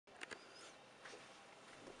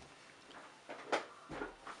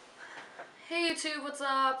Hey YouTube, what's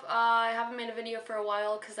up? I haven't made a video for a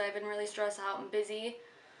while because I've been really stressed out and busy.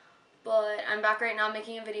 But I'm back right now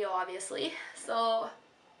making a video, obviously. So,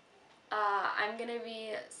 I'm going to be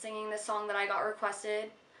singing this song that I got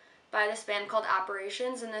requested by this band called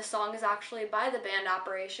Apparitions. And this song is actually by the band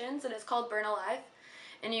Apparitions, and it's called Burn Alive.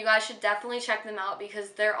 And you guys should definitely check them out because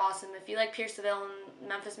they're awesome. If you like Pierce the Veil and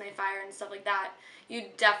Memphis May Fire and stuff like that, you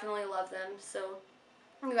definitely love them. So,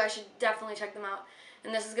 you guys should definitely check them out.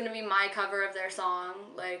 And this is going to be my cover of their song,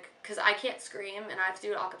 because I can't scream and I have to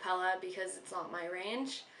do it a cappella because it's not my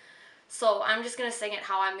range. So I'm just going to sing it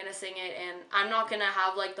how I'm going to sing it, and I'm not going to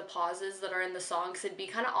have, the pauses that are in the song, because it'd be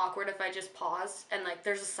kind of awkward if I just paused and,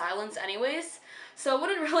 there's a silence anyways. So it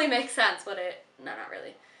wouldn't really make sense, would it? No, not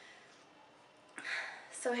really.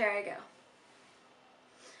 So here I go.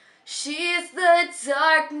 She's the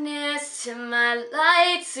darkness to my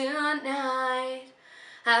light tonight.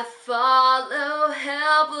 I follow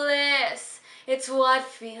helpless, it's what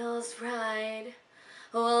feels right.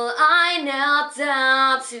 Well, I knelt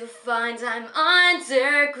down to find I'm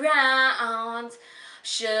underground.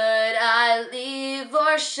 Should I leave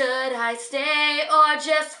or should I stay or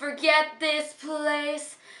just forget this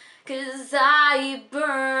place? 'Cause I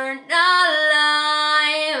burn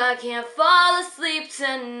alive, I can't fall asleep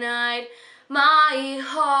tonight. My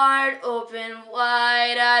heart open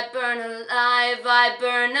wide, I burn alive, I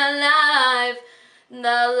burn alive.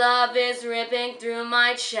 The love is ripping through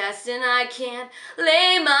my chest and I can't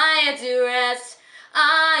lay my head to rest.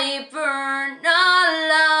 I burn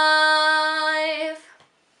alive.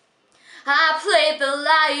 I played the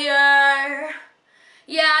liar,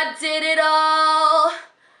 yeah, I did it all.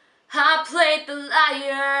 I played the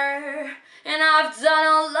liar, and I've done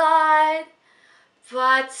a lot.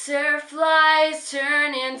 Butterflies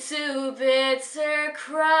turn into bitter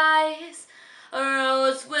cries. A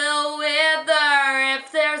rose will wither if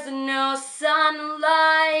there's no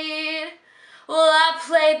sunlight. Well, I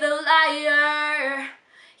played the liar.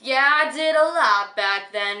 Yeah, I did a lot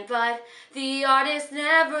back then, but the artist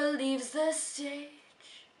never leaves the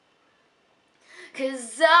stage.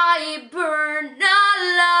 'Cause I burn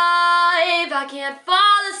alive, I can't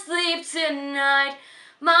fall asleep tonight.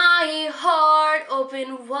 My heart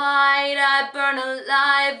open wide, I burn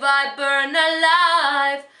alive, I burn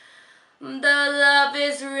alive. The love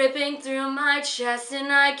is ripping through my chest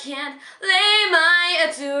and I can't lay my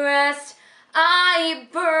head to rest. I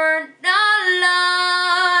burn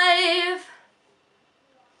alive.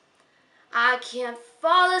 I can't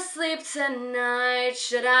fall asleep tonight.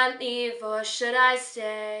 Should I leave or should I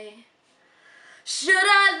stay? Should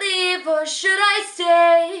I leave or should I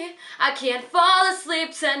stay? I can't fall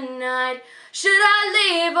asleep tonight. Should I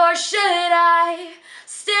leave or should I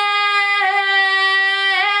stay?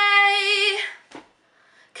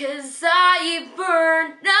 'Cause I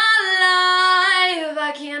burn alive,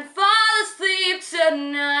 I can't fall asleep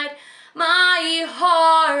tonight. My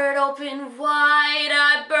heart open wide,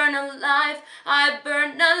 I burn alive, I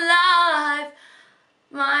burn alive.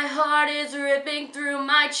 My heart is ripping through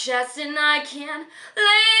my chest and I can't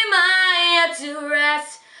lay my head to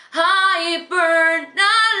rest. I burn alive.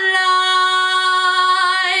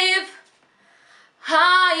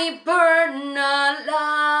 I burn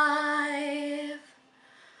alive.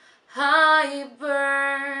 I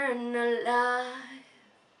burn alive.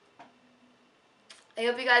 I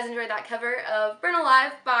hope you guys enjoyed that cover of Burn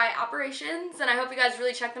Alive by Apparitions, and I hope you guys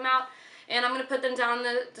really check them out. And I'm going to put them down in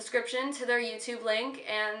the description to their YouTube link,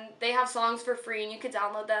 and they have songs for free and you can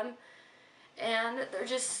download them. And they're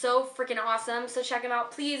just so freaking awesome, so check them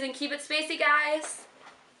out please and keep it spacey, guys.